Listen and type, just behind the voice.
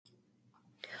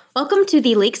Welcome to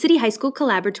the Lake City High School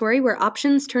Collaboratory, where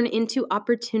options turn into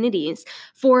opportunities.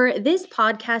 For this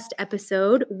podcast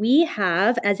episode, we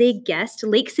have as a guest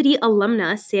Lake City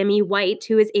alumna Sammy White,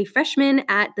 who is a freshman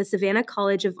at the Savannah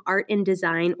College of Art and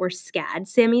Design, or SCAD.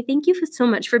 Sammy, thank you so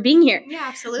much for being here. Yeah,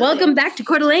 absolutely. Welcome back to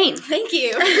Coeur d'Alene. Thank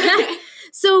you.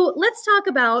 So let's talk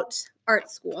about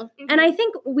art school. Mm-hmm. And I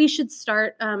think we should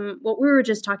start what we were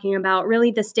just talking about,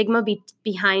 really the stigma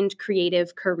behind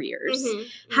creative careers.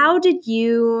 Mm-hmm. How did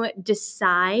you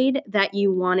decide that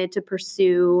you wanted to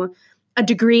pursue a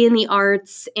degree in the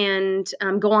arts and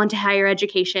go on to higher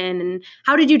education? And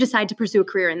how did you decide to pursue a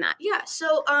career in that? Yeah,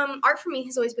 so art for me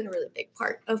has always been a really big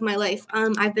part of my life.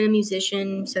 I've been a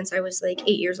musician since I was like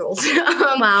 8 years old.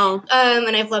 Wow.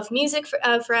 And I've loved music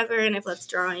forever, and I've loved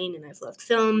drawing, and I've loved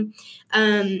film.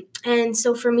 And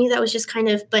so for me, that was just kind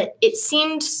of, but it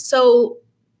seemed so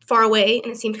far away,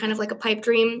 and it seemed kind of like a pipe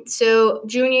dream. So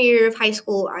junior year of high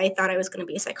school, I thought I was going to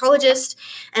be a psychologist,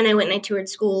 and I went and I toured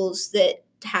schools that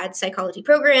had psychology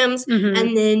programs. Mm-hmm.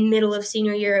 And then middle of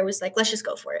senior year, I was like, let's just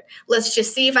go for it. Let's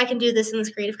just see if I can do this in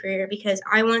this creative career, because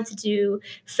I wanted to do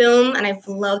film, and I've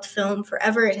loved film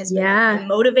forever. It has been a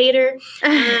motivator.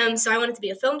 So I wanted to be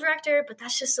a film director, but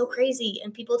that's just so crazy,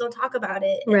 and people don't talk about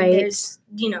it. And right. There's,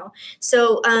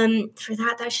 so for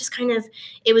that's just kind of,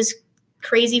 it was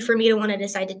crazy for me to want to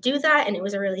decide to do that, and it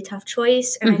was a really tough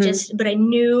choice, and Mm-hmm. but I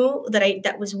knew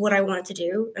that was what I wanted to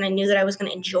do, and I knew that I was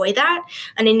going to enjoy that,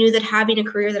 and I knew that having a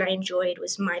career that I enjoyed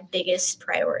was my biggest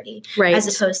priority, right. as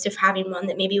opposed to having one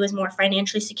that maybe was more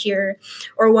financially secure,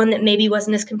 or one that maybe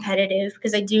wasn't as competitive,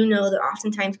 because I do know that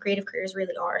oftentimes creative careers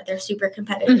really are. They're super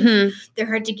competitive. Mm-hmm. They're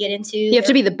hard to get into. You have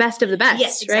to be the best of the best.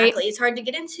 Yes, exactly. Right? It's hard to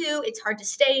get into. It's hard to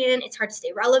stay in. It's hard to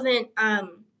stay relevant.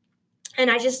 And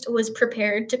I just was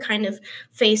prepared to kind of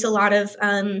face a lot of,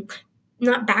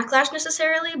 not backlash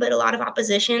necessarily, but a lot of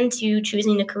opposition to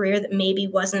choosing a career that maybe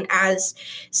wasn't as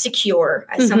secure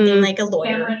as something like a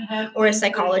lawyer or a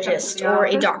psychologist or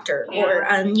a doctor or,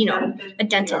 a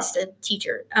dentist, a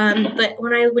teacher. But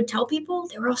when I would tell people,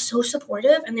 they were all so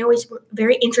supportive, and they always were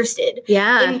very interested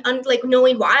in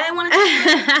knowing why I wanted to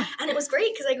do that. And it was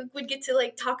great, because I would get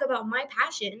to talk about my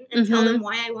passion and tell them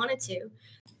why I wanted to.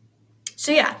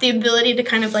 So yeah, the ability to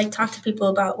kind of talk to people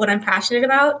about what I'm passionate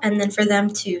about, and then for them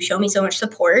to show me so much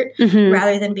support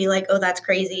rather than be like, oh, that's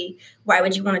crazy. Why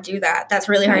would you want to do that? That's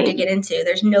really hard to get into.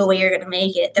 There's no way you're going to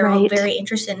make it. They're all very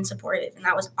interested and supportive. And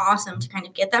that was awesome to kind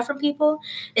of get that from people,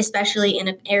 especially in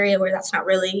an area where that's not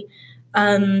really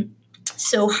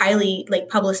so highly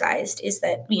publicized, is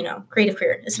that, creative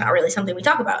career is not really something we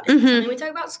talk about. It's not something we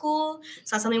talk about school.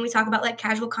 It's not something we talk about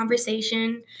casual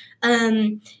conversation.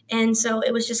 And so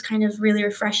it was just kind of really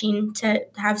refreshing to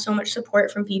have so much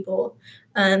support from people,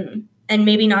 and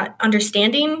maybe not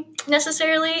understanding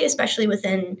necessarily, especially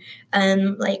within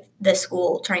the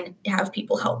school, trying to have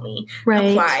people help me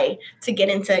apply to get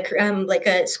into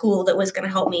a school that was going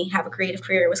to help me have a creative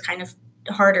career was kind of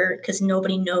harder, because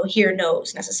nobody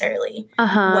knows necessarily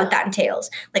what that entails.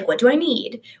 What do I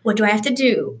need? What do I have to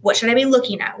do? What should I be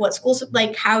looking at? What schools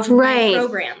how to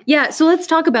program? Yeah, so let's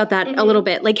talk about that a little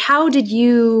bit. How did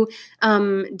you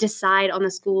decide on the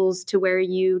schools to where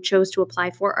you chose to apply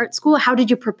for art school? How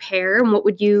did you prepare, and what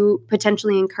would you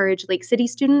potentially encourage Lake City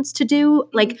students to do?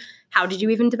 How did you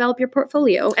even develop your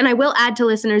portfolio? And I will add to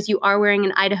listeners, you are wearing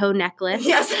an Idaho necklace.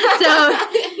 Yes.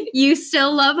 So you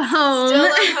still love home. Still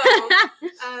love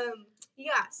home.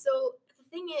 Yeah. So the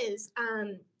thing is,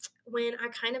 when I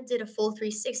kind of did a full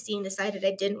 360 and decided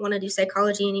I didn't want to do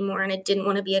psychology anymore, and I didn't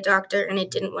want to be a doctor, and I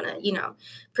didn't want to,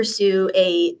 pursue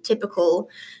a typical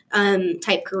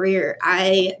type career,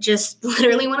 I just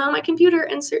literally went on my computer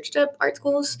and searched up art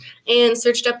schools and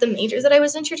searched up the majors that I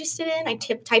was interested in. I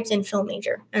typed in film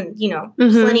major, and,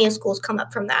 plenty of schools come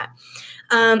up from that.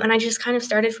 And I just kind of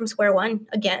started from square one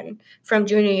again from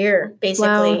junior year,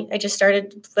 basically. Wow. I just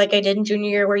started like I did in junior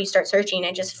year, where you start searching.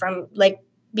 I just from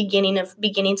beginning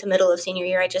to middle of senior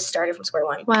year, I just started from square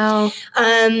one. Wow.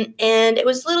 And it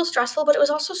was a little stressful, but it was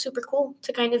also super cool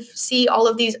to kind of see all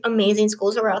of these amazing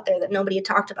schools that were out there that nobody had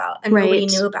talked about and nobody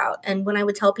knew about. And when I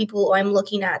would tell people, oh, I'm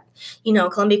looking at,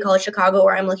 Columbia College Chicago,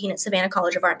 or I'm looking at Savannah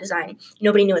College of Art and Design,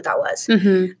 nobody knew what that was.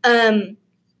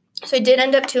 So I did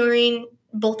end up touring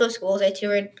both those schools. I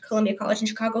toured Columbia College in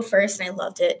Chicago first, and I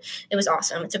loved it. It was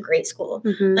awesome. It's a great school.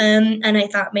 And I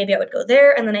thought maybe I would go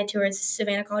there. And then I toured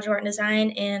Savannah College of Art and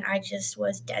Design, and I just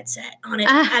was dead set on it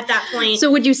at that point.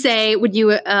 So would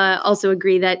you also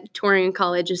agree that touring in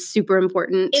college is super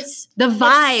important? It's the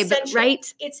vibe, essential.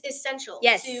 right? It's essential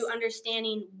yes. to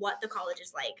understanding what the college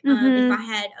is like. If I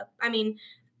had,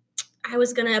 I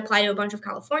was going to apply to a bunch of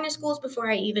California schools before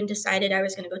I even decided I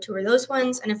was going to go tour those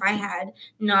ones. And if I had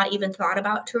not even thought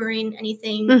about touring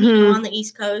anything, on the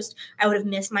East Coast, I would have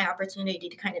missed my opportunity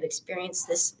to kind of experience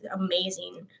this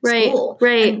amazing school.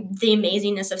 Right. And the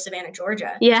amazingness of Savannah,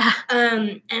 Georgia. Yeah.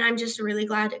 And I'm just really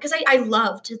glad because I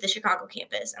loved the Chicago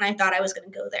campus and I thought I was going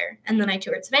to go there. And then I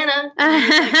toured Savannah. And I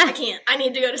was like, I can't. I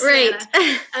need to go to Savannah.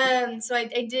 Right. So I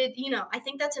did, I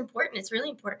think that's important. It's really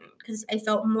important because I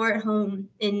felt more at home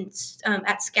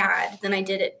at SCAD than I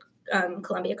did at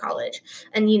Columbia College.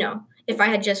 And, if I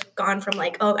had just gone from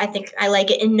like, oh, I think I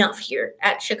like it enough here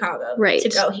at Chicago to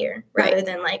go here rather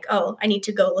than like, oh, I need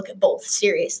to go look at both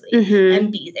seriously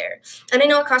and be there. And I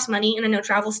know it costs money and I know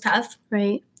travel's tough.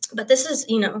 Right. But this is,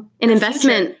 an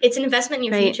investment. Future. It's an investment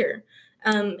in your future.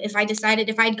 If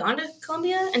I had gone to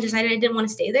Columbia and decided I didn't want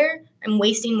to stay there, I'm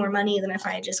wasting more money than if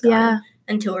I had just gone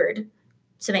and toured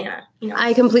Savannah.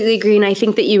 I completely agree. And I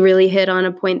think that you really hit on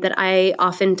a point that I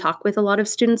often talk with a lot of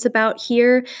students about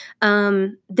here.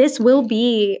 This will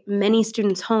be many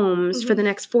students' homes for the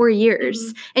next 4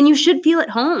 years. And you should feel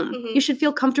at home. You should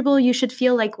feel comfortable. You should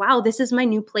feel like, wow, this is my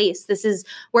new place. This is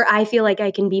where I feel like I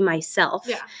can be myself.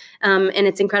 Yeah. And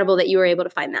it's incredible that you were able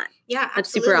to find that. Yeah,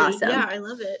 that's super awesome. Yeah, I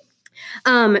love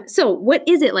it. So what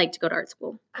is it like to go to art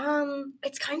school?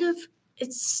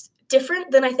 It's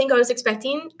different than I think I was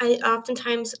expecting. I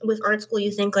oftentimes with art school, you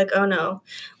think like, oh no,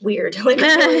 weird, like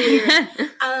it's really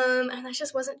weird. And that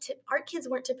just wasn't, art kids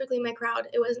weren't typically my crowd.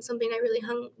 It wasn't something I really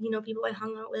people I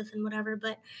hung out with and whatever.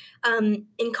 But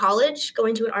in college,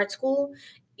 going to an art school,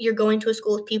 you're going to a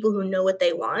school with people who know what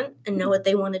they want and know what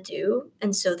they want to do.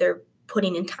 And so they're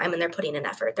putting in time and they're putting in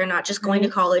effort. They're not just going to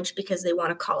college because they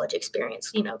want a college experience,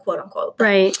 quote unquote. But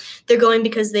right. They're going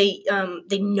because they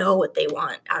know what they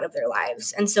want out of their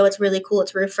lives. And so it's really cool.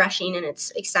 It's refreshing and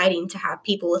it's exciting to have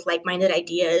people with like-minded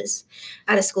ideas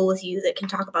at a school with you that can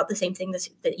talk about the same thing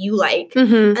that you like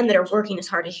and that are working as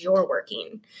hard as you're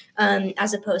working,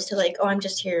 as opposed to like, oh, I'm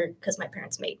just here because my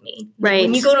parents made me. Right.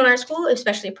 When you go to an art school,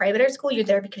 especially a private art school, you're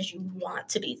there because you want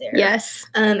to be there. Yes.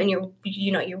 And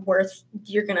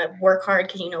you're going to work hard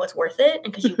because you know it's worth it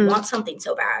and because you want something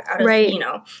so bad out of,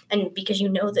 and because you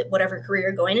know that whatever career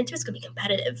you're going into is going to be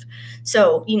competitive.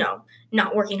 So,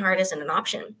 not working hard isn't an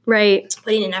option. Right.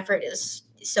 Putting in effort is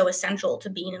so essential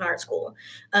to being in art school.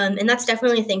 And that's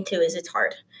definitely a thing too, is it's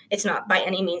hard. It's not by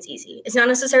any means easy. It's not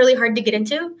necessarily hard to get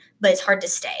into, but it's hard to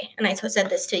stay. And I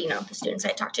said this to, the students I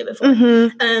talked to before,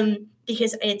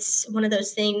 because it's one of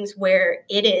those things where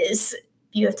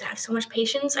you have to have so much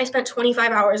patience. I spent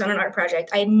 25 hours on an art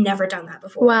project. I had never done that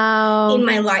before. Wow. In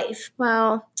my life.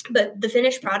 Wow. But the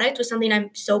finished product was something I'm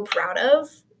so proud of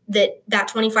that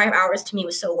 25 hours to me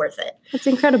was so worth it. That's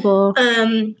incredible.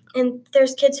 And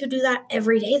there's kids who do that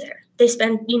every day there. They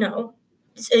spend,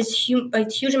 a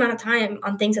huge amount of time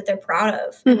on things that they're proud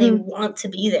of and they want to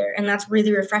be there. And that's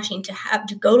really refreshing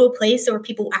to go to a place where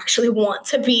people actually want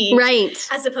to be. Right.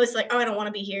 As opposed to like, oh, I don't want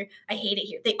to be here. I hate it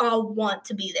here. They all want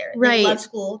to be there. Right. They love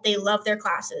school. They love their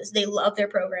classes. They love their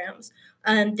programs.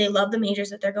 They love the majors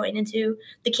that they're going into.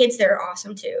 The kids there are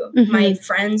awesome too. My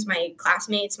friends, my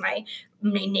classmates, my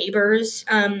neighbors,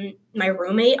 my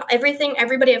roommate,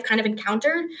 everybody I've kind of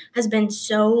encountered has been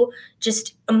so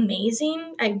just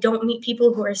amazing. I don't meet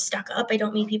people who are stuck up. I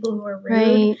don't meet people who are rude.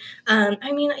 Right.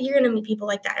 You're going to meet people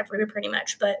like that everywhere pretty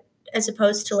much, but as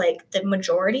opposed to like the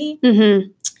majority,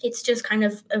 it's just kind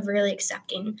of a really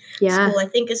accepting school. I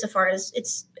think as far as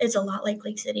it's a lot like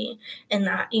Lake City in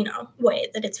that, way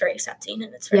that it's very accepting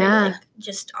and it's very like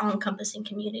just all encompassing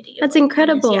community. That's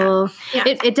incredible. Yeah.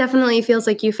 It definitely feels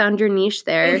like you found your niche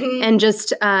there. And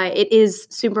just it is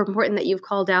super important that you've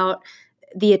called out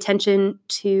the attention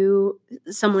to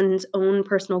someone's own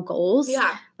personal goals.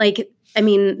 Yeah.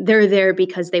 They're there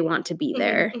because they want to be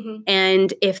there.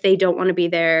 And if they don't want to be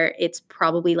there, it's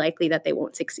probably likely that they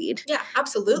won't succeed. Yeah,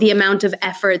 absolutely. The amount of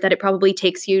effort that it probably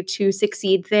takes you to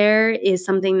succeed there is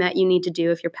something that you need to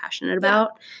do if you're passionate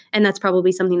about. And that's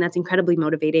probably something that's incredibly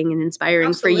motivating and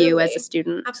inspiring for you as a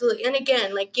student. Absolutely. And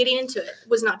again, like getting into it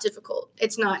was not difficult.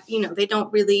 It's not,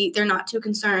 they're not too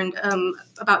concerned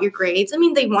about your grades.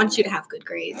 They want you to have good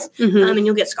grades. And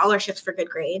you'll get scholarships for good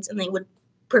grades and they would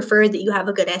prefer that you have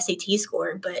a good SAT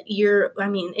score, but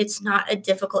it's not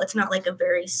it's not like a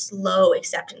very slow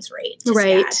acceptance rate to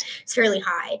SCAD. It's fairly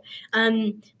high.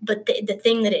 But the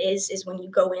thing that it is when you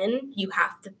go in, you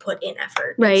have to put in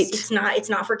effort. Right. It's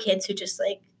not for kids who just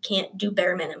like can't do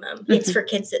bare minimum. It's for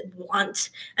kids that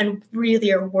want and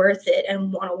really are worth it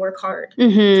and want to work hard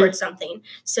towards something.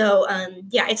 So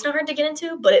it's not hard to get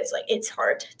into, but it's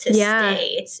hard to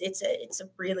stay. It's a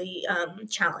really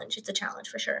challenge. It's a challenge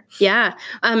for sure. Yeah.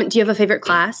 Do you have a favorite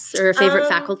class or a favorite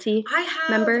faculty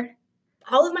member?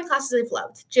 all of my classes I've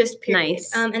loved, just period.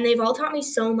 Nice. And they've all taught me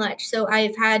so much. So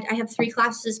I have 3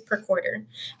 classes per quarter,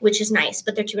 which is nice,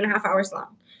 but they're 2.5 hours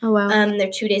long. Oh, wow.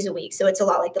 They're 2 days a week, so it's a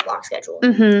lot like the block schedule.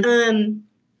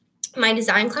 My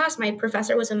design class, my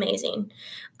professor was amazing.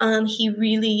 He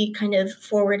really kind of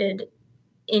forwarded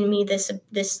in me this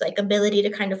like ability to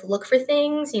kind of look for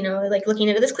things, like looking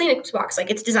into this Kleenex box,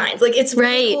 like it's designed, like it's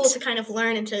really cool to kind of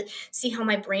learn and to see how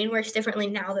my brain works differently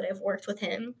now that I've worked with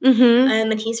him.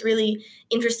 And he's really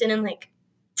interested in like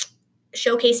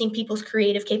showcasing people's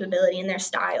creative capability and their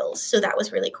styles. So that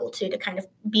was really cool too, to kind of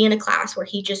be in a class where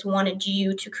he just wanted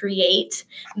you to create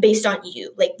based on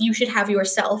you. Like you should have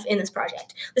yourself in this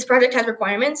project. This project has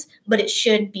requirements, but it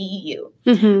should be you.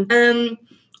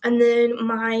 And then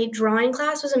my drawing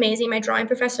class was amazing. My drawing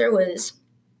professor was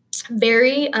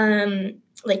very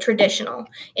like traditional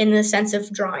in the sense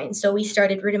of drawing. So we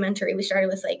started rudimentary. We started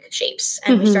with like shapes,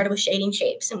 and we started with shading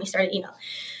shapes, and we started,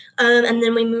 and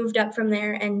then we moved up from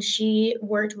there, and she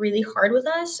worked really hard with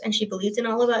us, and she believed in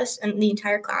all of us and the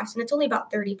entire class. And it's only about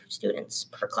 30 students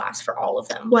per class for all of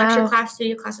them. Wow. Lecture class,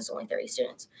 studio class is only 30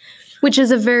 students. Which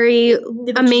is a very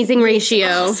amazing ratio,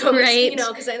 awesome, right?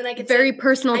 Because then I get very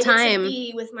personal time. I get to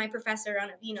be with my professor on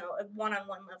a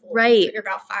one-on-one level, right? For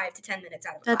about 5 to 10 minutes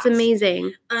out of class. That's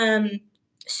amazing.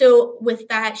 So with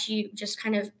that, she just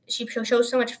she shows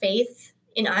so much faith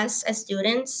in us as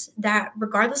students that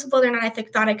regardless of whether or not I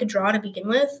thought I could draw to begin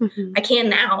with, I can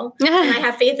now, and I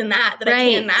have faith in that I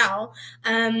can now,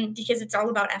 because it's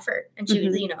all about effort. And she,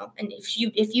 and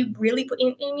if you really put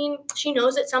in, she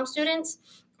knows that some students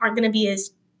aren't going to be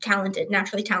as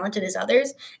naturally talented as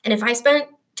others. And if I spent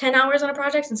 10 hours on a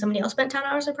project and somebody else spent 10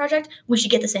 hours on a project, we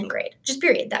should get the same grade. Just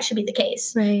period. That should be the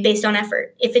case, right? Based on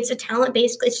effort. If it's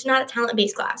it's not a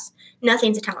talent-based class.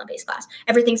 Nothing's a talent-based class.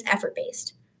 Everything's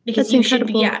effort-based. Because That's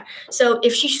incredible. Should be, So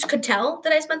if she could tell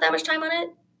that I spent that much time on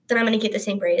it, then I'm going to get the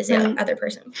same grade as the other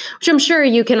person. Which I'm sure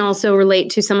you can also relate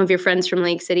to some of your friends from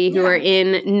Lake City who are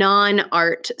in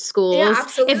non-art schools. Yeah,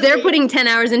 absolutely. If they're putting 10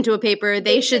 hours into a paper,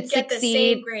 they should get succeed.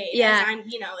 The same grade as I'm,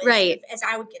 as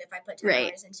I would get if I put 10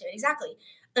 hours into it. Exactly.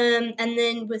 And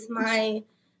then with my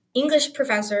English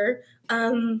professor,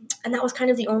 and that was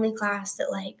kind of the only class that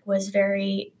was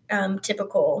very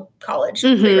typical college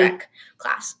prereq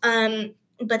class.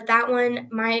 But that one,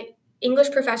 my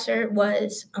English professor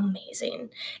was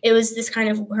amazing. It was this kind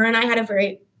of, her and I had a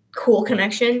very cool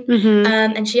connection.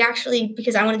 And she actually,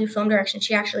 because I want to do film direction,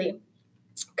 she actually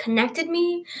connected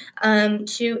me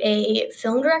to a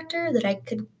film director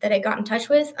that I got in touch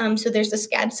with. So there's the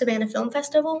SCAD Savannah Film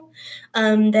Festival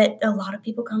that a lot of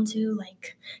people come to.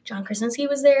 Like John Krasinski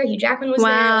was there, Hugh Jackman was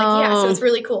there. So it's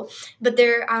really cool. But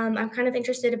I'm kind of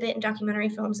interested a bit in documentary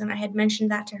films, and I had mentioned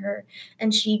that to her,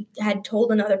 and she had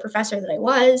told another professor that I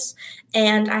was,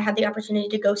 and I had the opportunity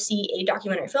to go see a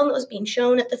documentary film that was being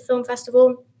shown at the film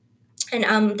festival,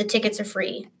 and the tickets are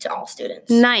free to all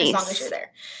students. Nice. As long as you're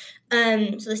there.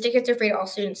 So the tickets are free to all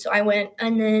students. So I went,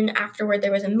 and then afterward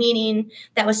there was a meeting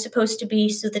that was supposed to be,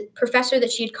 so the professor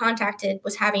that she had contacted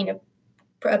was having a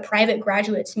private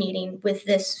graduates meeting with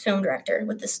this film director,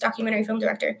 with this documentary film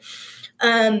director.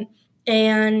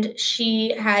 And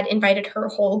she had invited her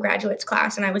whole graduates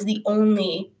class, and I was the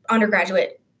only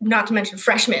undergraduate, not to mention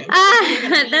freshmen.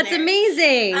 That's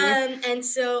amazing. And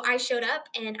so I showed up,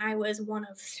 and I was one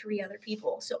of 3 other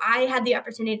people. So I had the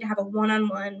opportunity to have a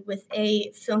one-on-one with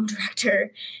a film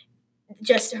director,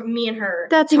 just me and her.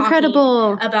 That's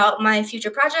incredible. About my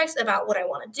future projects, about what I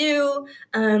want to do.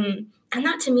 And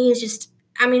that to me is just,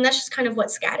 that's just kind of what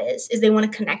SCAD is they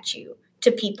want to connect you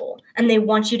to people, and they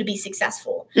want you to be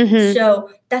successful.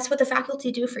 So that's what the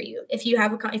faculty do for you. If you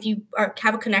have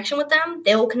a connection with them,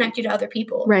 they will connect you to other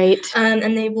people, right?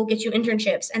 And they will get you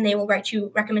internships, and they will write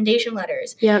you recommendation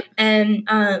letters. Yep. And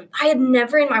I had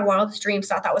never in my wildest dreams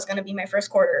thought that was going to be my first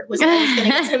quarter, was I was going to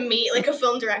get to meet like a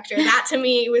film director. That to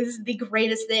me was the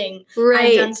greatest thing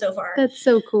I've done so far. That's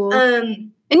so cool.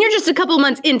 And you're just a couple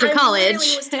months into college.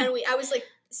 I was like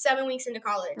 7 weeks into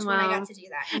college when I got to do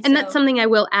that. And that's something I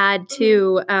will add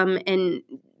too, and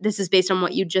this is based on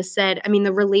what you just said.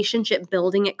 The relationship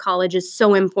building at college is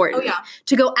so important. Oh, yeah.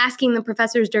 To go asking the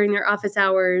professors during their office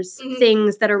hours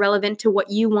things that are relevant to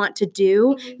what you want to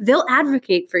do, they'll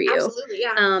advocate for you. Absolutely,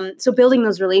 yeah. So building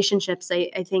those relationships, I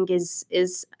think, is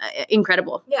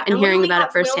incredible. Yeah, and hearing about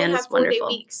it firsthand is wonderful. We only have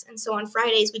 4-day weeks, and so on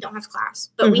Fridays we don't have class,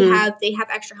 but they have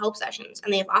extra help sessions,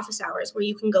 and they have office hours where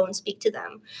you can go and speak to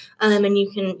them, and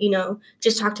you can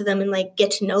just talk to them and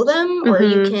get to know them, or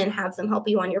you can have them help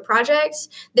you on your projects.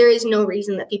 there is no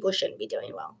reason that people shouldn't be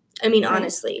doing well. I mean,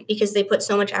 honestly, because they put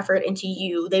so much effort into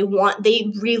you. They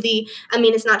really, I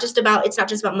mean, it's not just about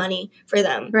money for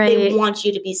them. Right. They want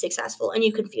you to be successful, and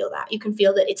you can feel that. You can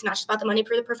feel that it's not just about the money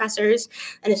for the professors,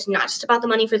 and it's not just about the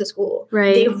money for the school.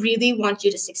 Right. They really want you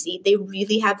to succeed. They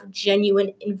really have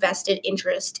genuine invested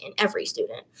interest in every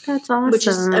student. That's awesome. Which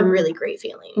is a really great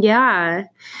feeling. Yeah.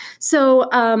 So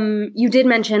you did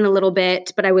mention a little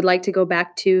bit, but I would like to go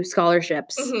back to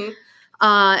scholarships. Mm-hmm.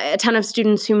 A ton of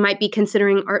students who might be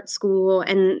considering art school,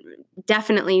 and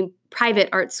definitely private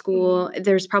art school,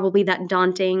 there's probably that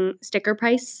daunting sticker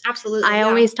price. Absolutely. I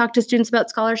always talk to students about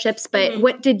scholarships, but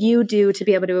what did you do to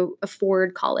be able to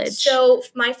afford college? So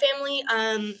my family,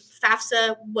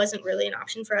 FAFSA wasn't really an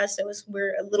option for us.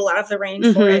 We're a little out of the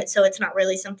range for it, so it's not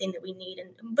really something that we need.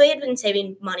 But I had been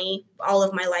saving money all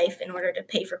of my life in order to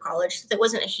pay for college, so that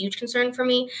wasn't a huge concern for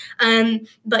me.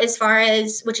 But as far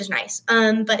as, which is nice,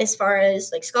 but as far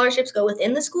as like scholarships go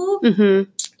within the school,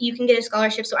 you can get a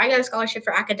scholarship. So I got a scholarship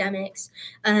for academics,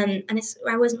 and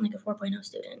I wasn't like a 4.0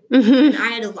 student. And I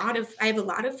have a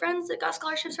lot of friends that got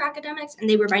scholarships for academics, and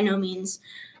they were by no means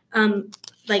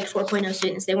like 4.0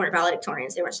 students. They weren't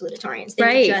valedictorians. They weren't salutatorians. They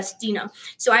were just,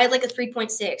 so I had like a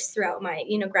 3.6 throughout my,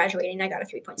 graduating. I got a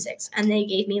 3.6, and they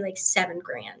gave me like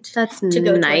 $7,000. That's to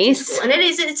go nice. To school. And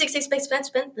it's an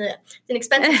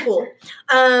expensive school.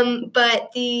 But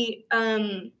they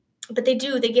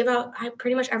give out,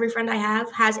 pretty much every friend I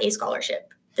have has a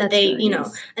scholarship that they,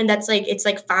 nice. And that's like, it's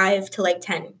like 5 to like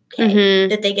 10K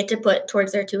that they get to put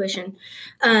towards their tuition,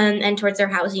 and towards their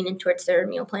housing and towards their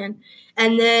meal plan.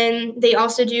 And then they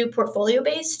also do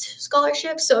portfolio-based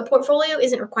scholarships. So a portfolio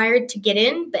isn't required to get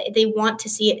in, but they want to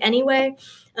see it anyway.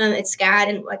 At SCAD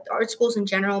and like art schools in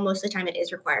general, most of the time it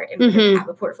is required in order to have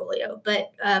a portfolio.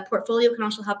 But portfolio can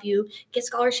also help you get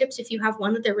scholarships if you have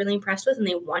one that they're really impressed with and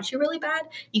they want you really bad.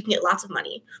 You can get lots of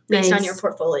money based on your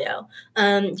portfolio.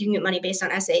 You can get money based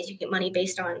on essays. You can get money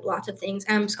based on lots of things.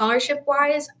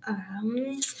 Scholarship-wise,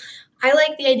 I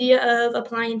like the idea of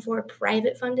applying for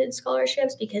private funded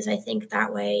scholarships because I think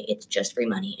that way it's just free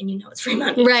money and it's free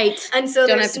money. Right. And so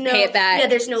don't have to pay it back. Yeah,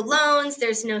 there's no loans.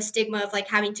 There's no stigma of like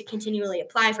having to continually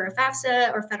apply for a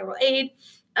FAFSA or federal aid.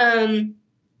 And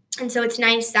so it's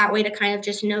nice that way to kind of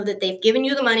just know that they've given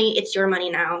you the money. It's your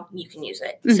money now. You can use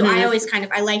it. So I always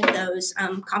I like those,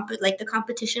 like the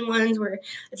competition ones where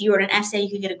if you wrote an essay,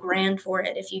 you could get $1,000 for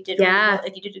it if you did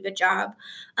if you did a good job.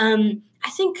 I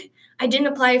think I didn't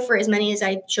apply for as many as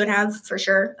I should have, for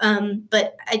sure.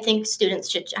 But I think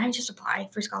students should just apply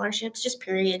for scholarships, just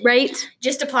period. Right.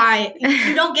 Just apply.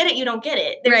 You don't get it, you don't get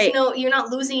it. You're not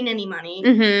losing any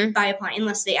money by applying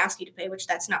unless they ask you to pay, which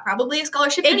that's not probably a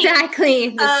scholarship anyway. Exactly.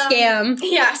 The scam.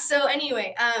 Yeah. So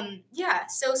anyway,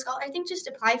 So I think just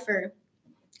apply for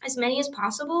as many as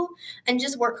possible and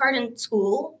just work hard in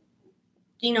school,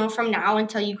 from now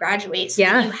until you graduate. So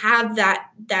that you have that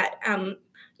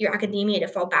your academia to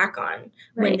fall back on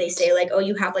when they say like, oh,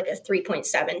 you have like a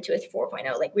 3.7 to a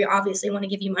 4.0. Like, we obviously want to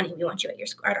give you money. We want you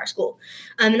at our school.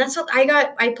 And that's what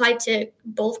I applied to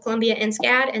both Columbia and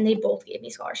SCAD, and they both gave me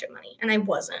scholarship money. And I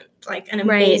wasn't like an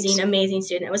amazing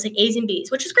student. I was like A's and B's,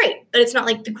 which is great, but it's not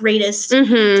like the greatest top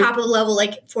of the level,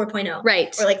 like 4.0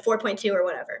 or like 4.2 or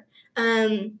whatever.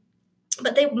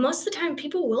 But most of the time,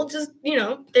 people will just,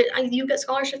 you get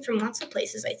scholarships from lots of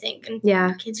places, I think. And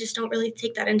kids just don't really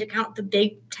take that into account. The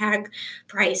big tag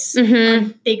price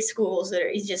on big schools that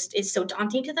is so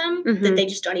daunting to them that they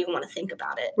just don't even want to think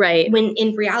about it. Right. When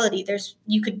in reality,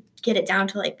 you could get it down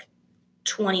to like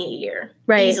 20 a year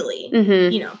easily,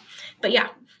 But yeah.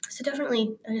 So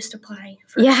definitely just apply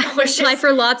for scholarships. Apply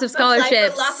for lots of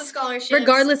scholarships.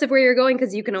 Regardless of where you're going,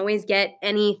 because you can always get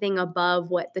anything above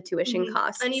what the tuition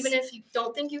costs. And even if you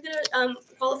don't think you're going to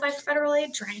qualify for federal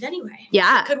aid, try it anyway.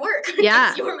 Yeah. It could work. Yeah.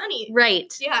 It's your money.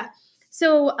 Right. Yeah.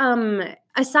 So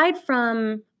aside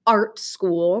from art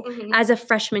school, as a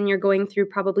freshman, you're going through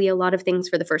probably a lot of things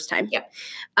for the first time. Yep.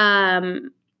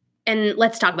 And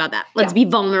let's talk about that. Let's be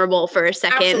vulnerable for a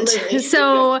second. Absolutely.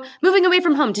 So, moving away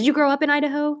from home, did you grow up in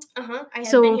Idaho? I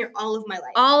have been here all of my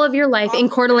life. All of your life in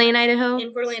Coeur d'Alene, Idaho?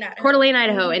 In Coeur d'Alene, Idaho. Coeur d'Alene,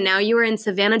 Idaho. And now you are in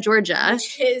Savannah, Georgia.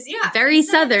 Which is, very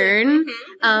southern,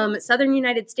 southern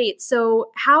United States. So,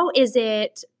 how is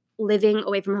it living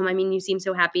away from home? I mean, you seem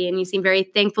so happy and you seem very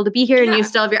thankful to be here and you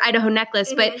still have your Idaho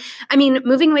necklace. But I mean,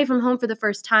 moving away from home for the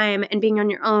first time and being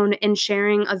on your own and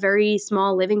sharing a very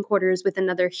small living quarters with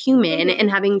another human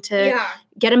and having to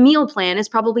get a meal plan is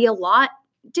probably a lot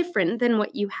different than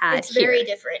what you had It's very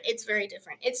different. It's very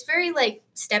different. It's very like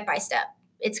step by step.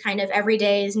 It's kind of every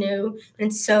day is new.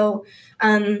 And so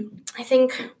I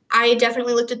think I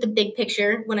definitely looked at the big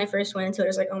picture when I first went into it. I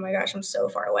was like, oh my gosh, I'm so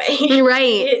far away.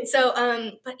 Right. So,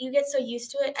 but you get so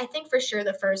used to it. I think for sure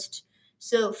the first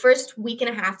week and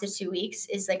a half to 2 weeks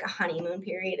is like a honeymoon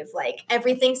period of like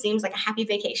everything seems like a happy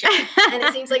vacation and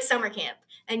it seems like summer camp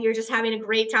and you're just having a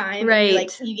great time. Right. And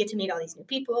like you get to meet all these new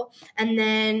people. And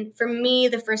then for me,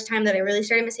 the first time that I really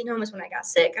started missing home was when I got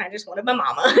sick and I just wanted my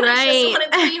mama. Right. I just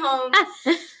wanted to be home.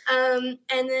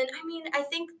 And then, I mean, I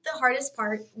think the hardest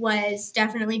part was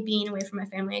definitely being away from my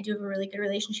family. I do have a really good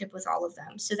relationship with all of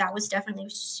them. So that was definitely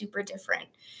super different.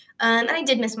 And I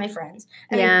did miss my friends.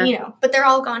 And but they're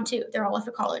all gone too. They're all off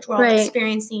at college. We're all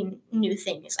experiencing new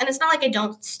things. And it's not like I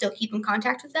don't still keep in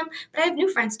contact with them, but I have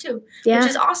new friends too, which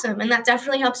is awesome. And that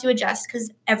definitely helps you adjust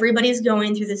because everybody's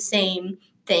going through the same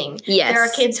thing. Yes. There are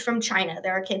kids from China.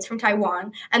 There are kids from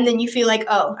Taiwan. And then you feel like,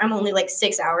 oh, I'm only like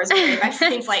 6 hours away. By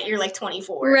plane flight, you're like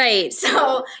 24. Right.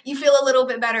 So you feel a little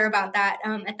bit better about that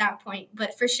at that point.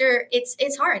 But for sure,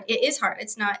 it's hard. It is hard.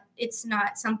 It's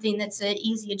not something that's an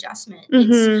easy adjustment.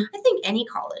 Mm-hmm. I think any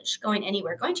college, going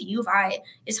anywhere, going to U of I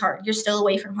is hard. You're still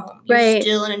away from home. You're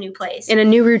still in a new place. In a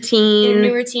new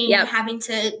routine. Yep. Having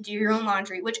to do your own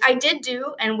laundry, which I did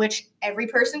do and which every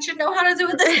person should know how to do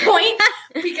at this point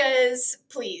because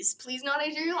please know how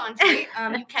to do your laundry.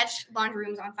 You catch laundry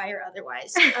rooms on fire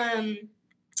otherwise.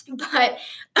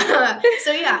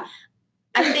 So yeah,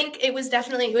 I think it was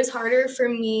harder for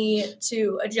me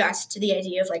to adjust to the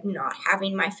idea of like not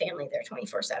having my family there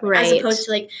 24/7 as opposed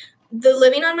to like the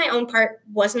living on my own part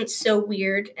wasn't so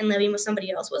weird and living with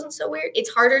somebody else wasn't so weird. It's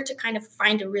harder to kind of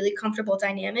find a really comfortable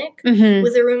dynamic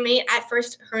with a roommate. At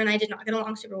first, her and I did not get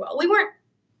along super well. We weren't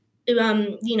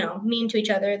mean to each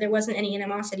other. There wasn't any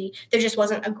animosity. There just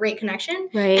wasn't a great connection.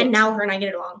 Right. And now her and I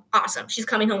get along. Awesome. She's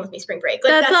coming home with me spring break.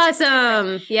 Like, that's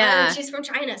awesome. Yeah. She's from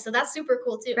China, so that's super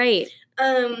cool too. Right.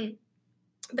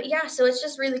 But yeah, so it's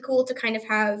just really cool to kind of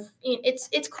have,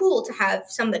 it's cool to have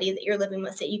somebody that you're living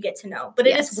with that you get to know, but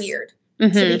it is weird to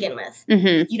begin with.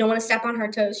 You don't want to step on her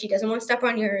toes. She doesn't want to step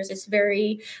on yours. It's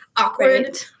very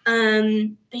awkward.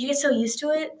 Right. But you get so used to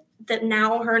it that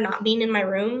now her not being in my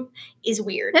room is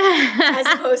weird as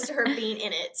opposed to her being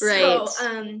in it. Right.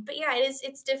 So, but yeah,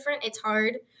 it's different. It's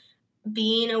hard.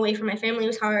 Being away from my family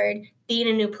was hard. Being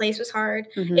in a new place was hard.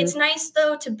 It's nice,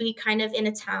 though, to be kind of in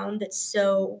a town that's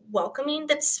so welcoming,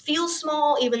 that feels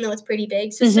small, even though it's pretty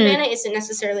big. So Savannah isn't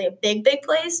necessarily a big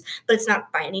place, but it's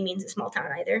not by any means a small town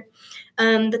either.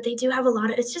 But they do have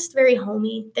it's just very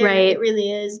homey there. Right. It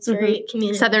really is. It's very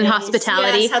community. Southern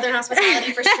hospitality. Yeah, Southern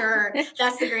hospitality for sure.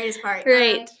 That's the greatest part.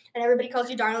 Right. And everybody calls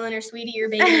you darling or sweetie or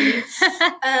baby.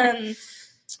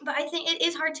 But I think it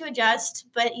is hard to adjust,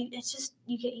 but it's just,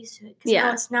 you get used to it.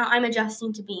 Because now I'm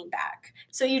adjusting to being back.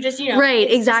 So you just, right,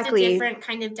 it's exactly. just a different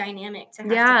kind of dynamic to have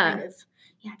to kind of,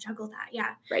 juggle that. Yeah.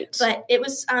 Right. But it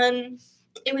was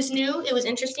new. It was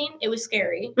interesting. It was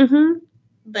scary.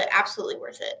 But absolutely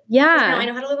worth it. Yeah. Now I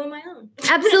know how to live on my own.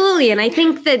 Absolutely. And I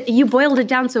think that you boiled it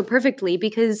down so perfectly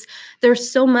because there's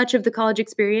so much of the college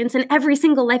experience and every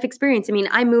single life experience. I mean,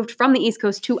 I moved from the East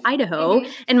Coast to Idaho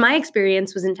and my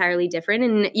experience was entirely different.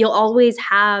 And you'll always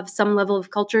have some level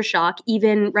of culture shock.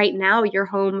 Even right now, you're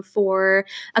home for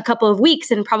a couple of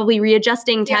weeks and probably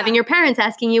readjusting to having your parents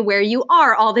asking you where you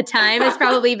are all the time is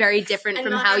probably very different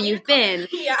from how you've been.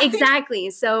 Yeah. Exactly.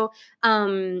 So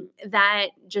that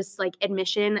just like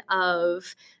admission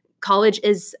of college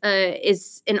is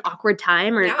an awkward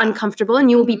time or uncomfortable and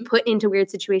you will be put into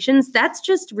weird situations. That's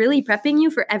just really prepping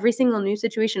you for every single new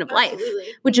situation of life,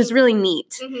 which is really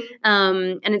neat.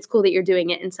 And it's cool that you're doing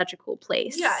it in such a cool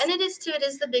place. Yeah, and it is too. It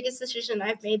is the biggest decision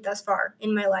I've made thus far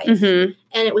in my life. And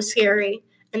it was scary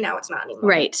and now it's not anymore.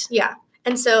 Right. Yeah.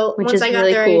 And so once I got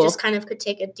there, I just kind of could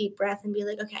take a deep breath and be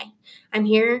like, okay, I'm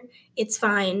here. It's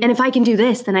fine. And if I can do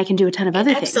this, then I can do a ton of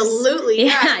other things. Absolutely.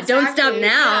 Yeah, exactly. Don't stop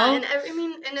now. Yeah.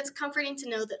 And and it's comforting to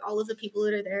know that all of the people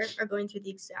that are there are going through the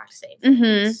exact same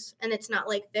things. And it's not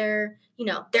like they're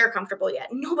comfortable yet.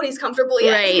 Nobody's comfortable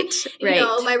yet. Right.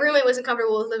 My roommate wasn't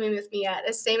comfortable with living with me yet.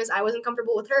 The same as I wasn't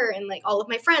comfortable with her. And like all of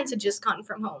my friends had just gotten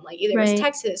from home. Like either it was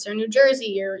Texas or New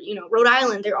Jersey or, Rhode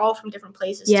Island. They're all from different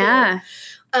places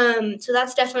too. So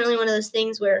that's definitely one of those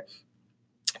things where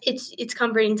it's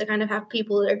comforting to kind of have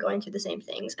people that are going through the same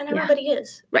things, and everybody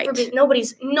is. Right.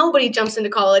 Nobody jumps into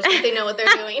college if they know what they're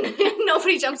doing.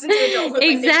 Nobody jumps into adulthood.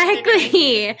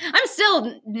 Exactly. I'm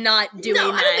still not doing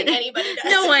that. I don't think anybody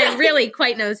does. No one really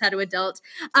quite knows how to adult.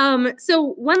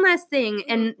 So one last thing,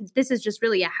 and this is just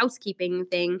really a housekeeping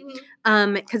thing,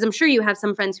 because I'm sure you have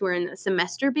some friends who are in a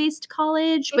semester-based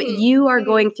college, but you are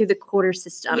going through the quarter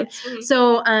system. Yes.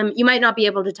 So you might not be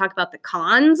able to talk about the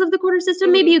cons of the quarter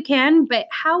system. Maybe you can, but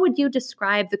how would you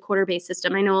describe the quarter-based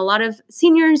system? I know a lot of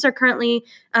seniors are currently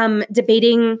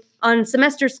debating on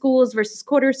semester schools versus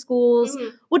quarter schools.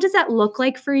 Mm-hmm. What does that look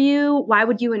like for you? Why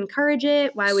would you encourage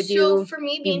it? Why would you for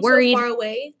me, be being worried? so far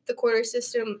away, the quarter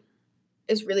system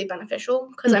is really beneficial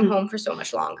because I'm home for so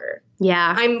much longer.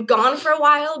 Yeah. I'm gone for a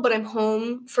while, but I'm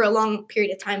home for a long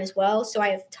period of time as well. So I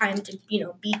have time to,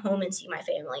 be home and see my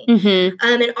family.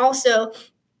 And also,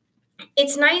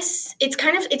 it's nice.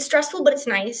 It's stressful, but it's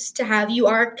nice to have, you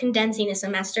are condensing a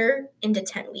semester into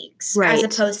 10 weeks as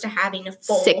opposed to having a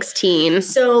full 16.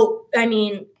 So, I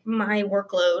mean, my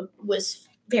workload was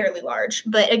fairly large,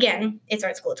 but again, it's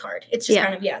art school. It's hard. It's just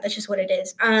kind of, that's just what it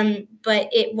is. But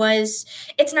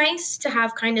it's nice to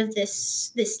have kind of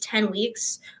this 10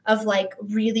 weeks of like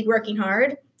really working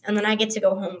hard. And then I get to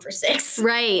go home for 6.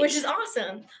 Right. Which is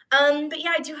awesome. But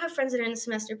yeah, I do have friends that are in the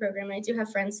semester program. And I do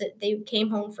have friends that they came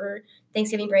home for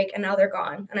Thanksgiving break and now they're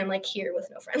gone. And I'm like here with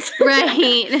no friends.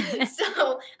 Right.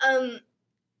 So,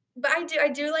 but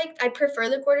I prefer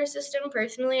the quarter system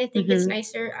personally. I think it's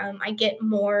nicer. I get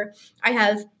more. I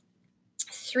have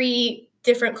 3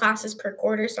 different classes per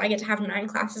quarter, so I get to have 9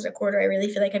 classes a quarter. I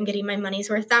really feel like I'm getting my money's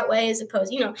worth that way, as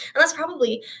opposed, and that's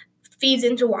probably feeds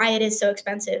into why it is so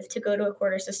expensive to go to a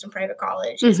quarter system private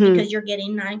college, is because you're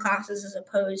getting 9 classes as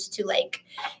opposed to like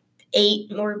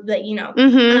 8 or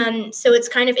so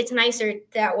it's nicer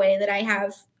that way that I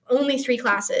have only 3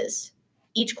 classes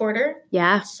each quarter.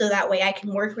 Yeah. So that way I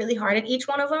can work really hard at each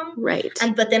one of them. Right.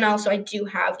 But then also I do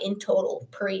have in total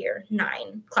per year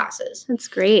 9 classes. That's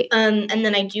great. And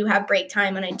then I do have break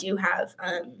time and I do have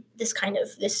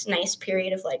this nice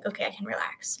period of like, okay, I can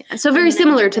relax. Yeah, so very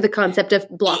similar to the concept of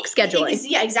block scheduling.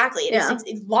 Yeah, exactly. It's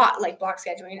a lot like block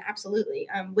scheduling, absolutely.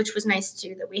 Which was nice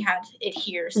too that we had it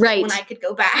here, so when I could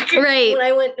go back. Right. When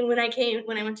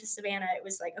I went to Savannah, it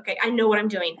was like, okay, I know what I'm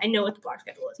doing. I know what the block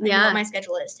schedule is. I know what my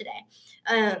schedule is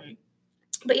today.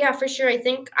 But yeah, for sure, I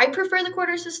think I prefer the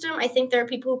quarter system. I think there are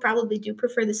people who probably do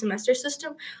prefer the semester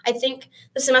system. I think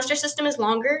the semester system is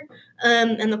longer,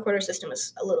 and the quarter system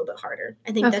is a little bit harder.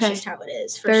 I think that's just how it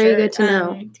is, for sure. Very good to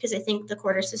know. Because I think the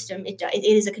quarter system, it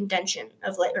is a condension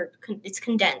of it's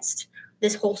condensed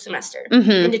this whole semester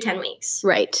into 10 weeks.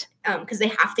 Right. Because they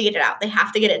have to get it out. They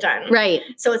have to get it done. Right.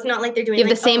 So it's not like they're doing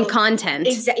the same content.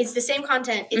 It's the same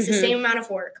content. It's the same amount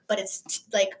of work, but it's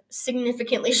like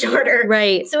significantly shorter.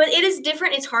 Right. So it is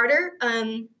different. It's harder.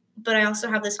 But I also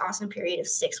have this awesome period of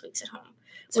 6 weeks at home.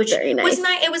 Which very nice. was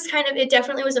nice. It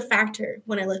definitely was a factor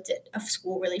when I looked at a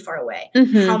school really far away.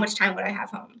 How much time would I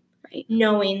have home? Right.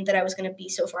 Knowing that I was going to be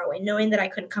so far away. Knowing that I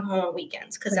couldn't come home on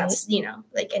weekends. Because that's,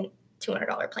 like an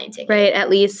 $200 plane ticket. Right, at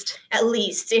least,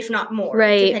 if not more,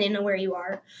 depending on where you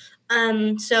are.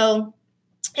 So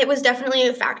it was definitely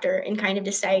a factor in kind of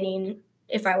deciding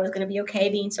if I was going to be okay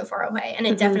being so far away. And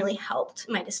it definitely helped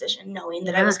my decision, knowing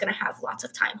that I was going to have lots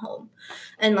of time home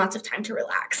and lots of time to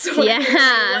relax when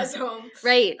I was home.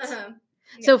 Right.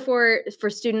 So for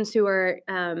students who are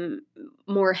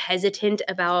more hesitant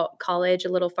about college a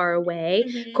little far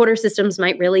away, quarter systems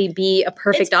might really be a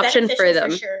perfect option for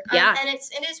them. For sure. Yeah. And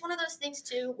it is one of those things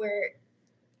too where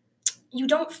you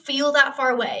don't feel that far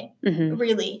away,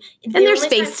 really. And there's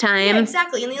space time. Yeah,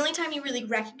 exactly. And the only time you really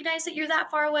recognize that you're that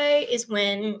far away is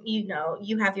when,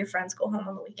 you have your friends go home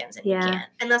on the weekends and you can't.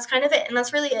 And that's kind of it. And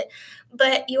that's really it.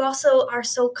 But you also are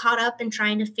so caught up in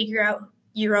trying to figure out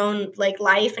your own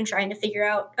life and trying to figure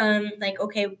out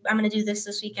okay, I'm going to do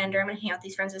this weekend, or I'm going to hang out with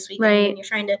these friends this weekend. Right. And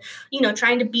you're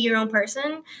trying to be your own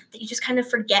person, that you just kind of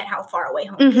forget how far away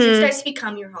home, because it starts to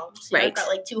become your home. So I've got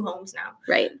 2 homes now.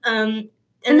 Right.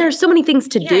 And there's so many things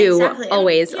to do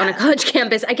always on a college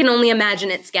campus. I can only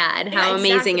imagine at SCAD how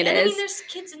amazing it is. I mean, there's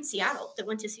kids in Seattle that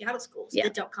went to Seattle schools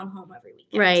that don't come home every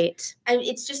weekend. Right. And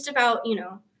it's just about,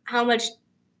 how much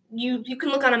you can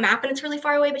look on a map and it's really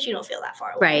far away, but you don't feel that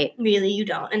far away. Right. Really, you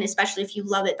don't. And especially if you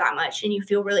love it that much and you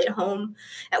feel really at home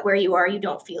at where you are, you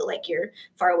don't feel like you're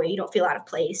far away. You don't feel out of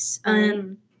place.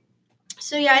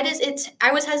 So yeah, it is.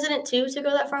 I was hesitant too to go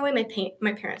that far away.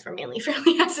 My parents were mainly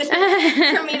fairly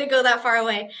hesitant for me to go that far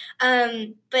away.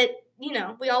 But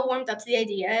we all warmed up to the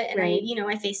idea, and I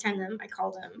FaceTime them, I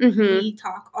call them, we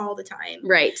talk all the time.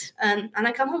 Right. And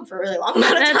I come home for a really long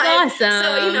amount of time. That's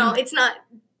awesome. So it's not.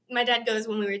 My dad goes,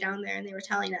 when we were down there and they were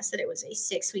telling us that it was a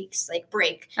 6 weeks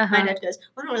break. My dad goes,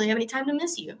 well, I don't really have any time to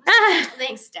miss you.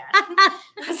 Thanks, Dad.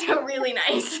 That's so really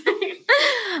nice.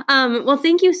 Well,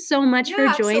 thank you so much for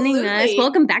joining us.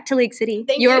 Welcome back to Lake City.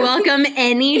 Thank you. You're welcome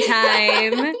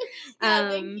anytime.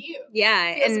 Thank you.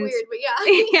 Yeah. Feels weird, but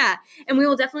yeah. Yeah. And we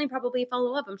will definitely probably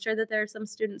follow up. I'm sure that there are some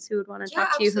students who would want to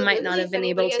talk to you who might not have been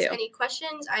able to. If anybody has any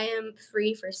questions, I am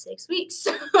free for 6 weeks.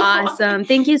 Awesome.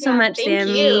 Thank you so much,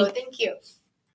 Sammy. Thank you.